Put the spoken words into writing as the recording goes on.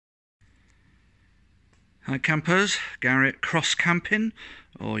Hi campers, Gary at Cross Camping,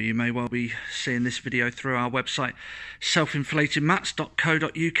 or you may well be seeing this video through our website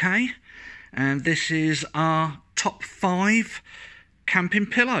selfinflatedmats.co.uk, and this is our top 5 camping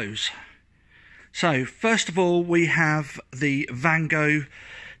pillows. So first of all we have the Vango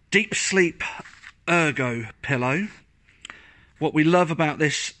Deep Sleep Ergo pillow. What we love about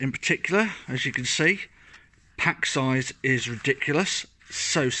this in particular, as you can see, pack size is ridiculous,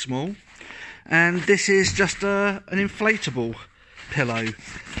 so small. And this is just an inflatable pillow,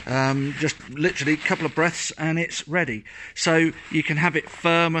 just literally a couple of breaths and it's ready. So you can have it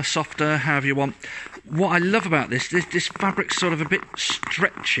firmer, softer, however you want. What I love about this fabric's sort of a bit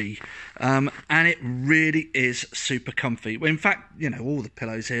stretchy, and it really is super comfy. Well, in fact, you know, all the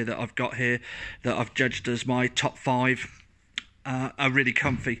pillows here that I've got here that I've judged as my top 5 are really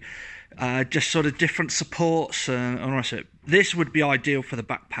comfy. Just sort of different supports and all the rest of it. This would be ideal for the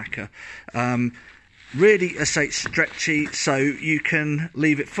backpacker. Really, I say, it's stretchy, so you can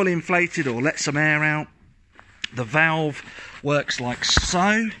leave it fully inflated or let some air out. The valve works like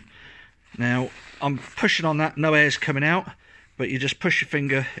so. Now, I'm pushing on that, no air's coming out, but you just push your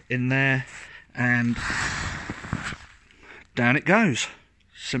finger in there and down it goes.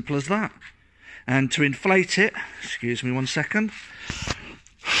 Simple as that. And to inflate it, excuse me one second.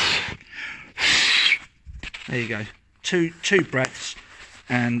 There you go, two breaths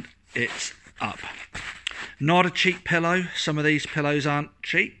and it's up. Not a cheap pillow. Some of these pillows aren't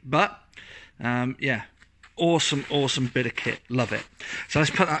cheap, but yeah, awesome bit of kit. Love it. So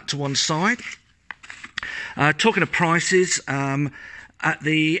let's put that to one side. Talking of prices, at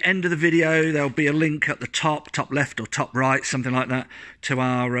the end of the video there'll be a link at the top left or top right, something like that, to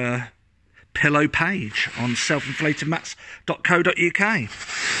our pillow page on selfinflatedmats.co.uk.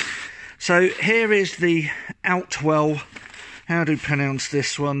 So here is the Outwell, how do you pronounce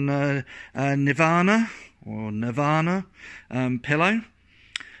this one, Nirvana pillow.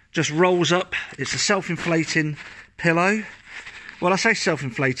 Just rolls up. It's a self-inflating pillow. Well, I say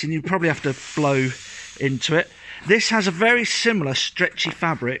self-inflating, you probably have to blow into it. This has a very similar stretchy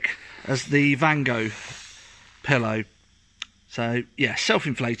fabric as the Vango pillow. So yeah,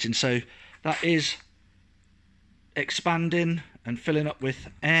 self-inflating, so that is expanding and filling up with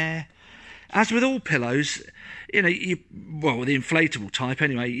air. As with all pillows, you know, well, the inflatable type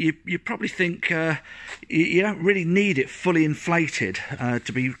anyway, you probably think you don't really need it fully inflated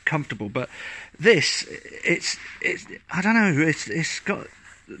to be comfortable. But this, it's I don't know, it's got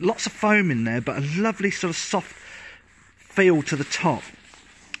lots of foam in there, but a lovely sort of soft feel to the top.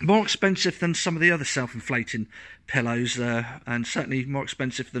 More expensive than some of the other self-inflating pillows, and certainly more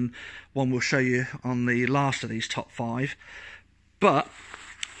expensive than one we'll show you on the last of these top 5. But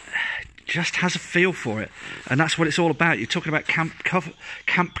just has a feel for it, and that's what it's all about. You're talking about camp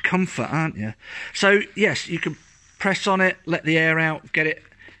comfort, aren't you? So yes, you can press on it, let the air out, get it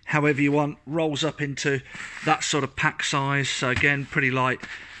however you want. Rolls up into that sort of pack size. So again, pretty light,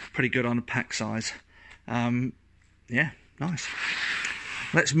 pretty good on a pack size. Yeah, nice.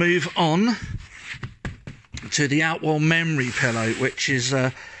 Let's move on to the Outwell Memory pillow, which is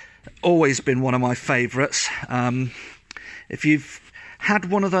always been one of my favourites. If you've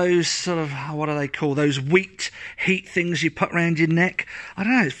had one of those sort of, what do they call those, heat things you put around your neck, I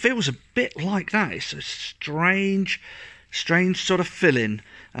don't know, it feels a bit like that. It's a strange sort of feeling.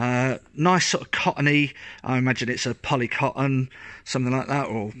 Nice sort of cottony, I imagine it's a polycotton, something like that,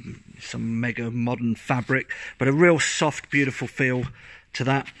 or some mega modern fabric, but a real soft, beautiful feel to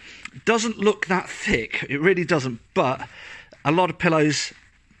that. Doesn't look that thick, it really doesn't, but a lot of pillows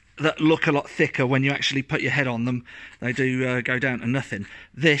that look a lot thicker, when you actually put your head on them, they do go down to nothing.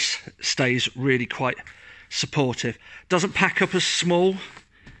 This stays really quite supportive. Doesn't pack up as small,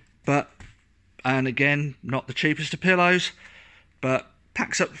 but, and again, not the cheapest of pillows, but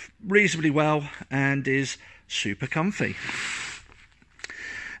packs up reasonably well and is super comfy.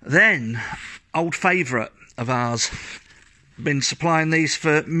 Then, old favourite of ours, been supplying these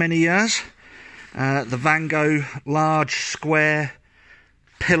for many years, the Vango large square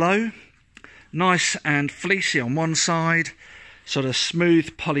pillow. Nice and fleecy on one side, sort of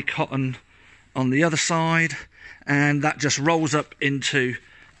smooth polycotton on the other side, and that just rolls up into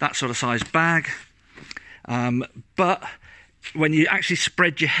that sort of size bag. But when you actually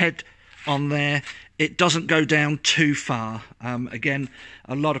spread your head on there, it doesn't go down too far. Again,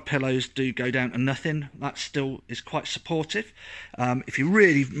 a lot of pillows do go down to nothing. That still is quite supportive. If you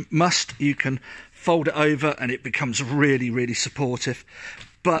really must, you can fold it over and it becomes really supportive.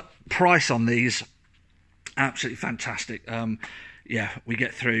 But price on these, absolutely fantastic. Yeah, we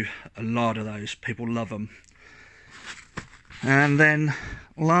get through a lot of those. People love them. And then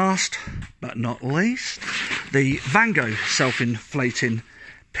last but not least, the Vango self-inflating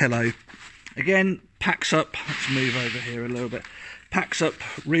pillow. Again, packs up, let's move over here a little bit, packs up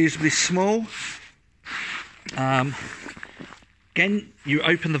reasonably small. Again, you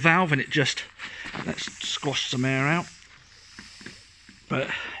open the valve and it just, let's squash some air out, but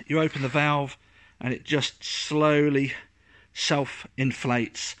you open the valve and it just slowly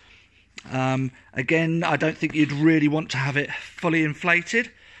self-inflates. Again, I don't think you'd really want to have it fully inflated,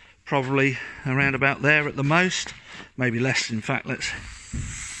 probably around about there at the most, maybe less. In fact, let's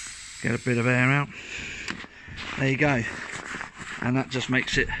get a bit of air out. There you go, and that just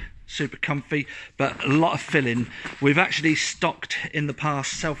makes it super comfy, but a lot of filling. We've actually stocked in the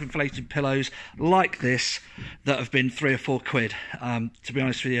past self-inflated pillows like this that have been £3 or £4. To be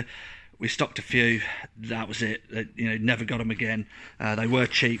honest with you, we stocked a few, that was it. You know, never got them again. They were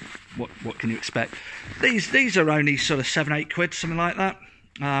cheap. What can you expect? These are only sort of £7, £8, something like that.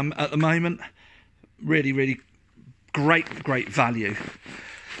 At the moment, really great value.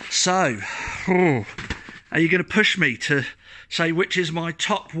 So, are you going to push me to say which is my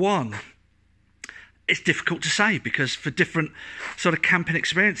top one? It's difficult to say, because for different sort of camping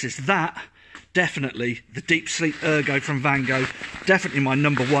experiences, that definitely, the Deep Sleep Ergo from Vango, definitely my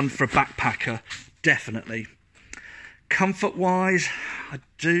number one for a backpacker, definitely. Comfort wise, I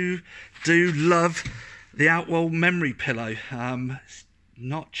do love the Outwell memory pillow. It's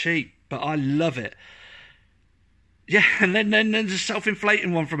not cheap, but I love it. Yeah, and then there's a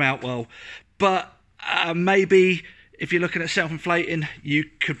self-inflating one from Outwell, but maybe if you're looking at self-inflating, you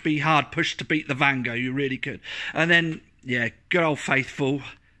could be hard pushed to beat the Vango, you really could. And then, yeah, good old faithful,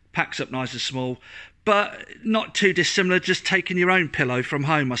 packs up nice and small, but not too dissimilar, just taking your own pillow from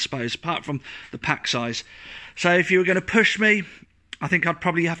home, I suppose, apart from the pack size. So if you were going to push me, I think I'd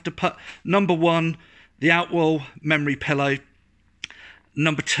probably have to put number one, the Outwell memory pillow,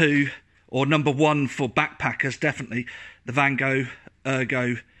 number two, or number one for backpackers, definitely the Vango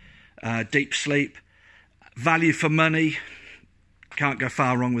Ergo Deep Sleep. Value for money, can't go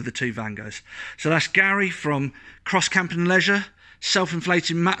far wrong with the two Vangos. So that's Gary from Cross Camping Leisure,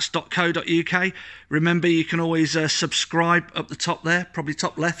 selfinflatingmats.co.uk. Remember, you can always subscribe up the top there, probably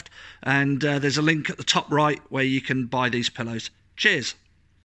top left, and there's a link at the top right where you can buy these pillows. Cheers.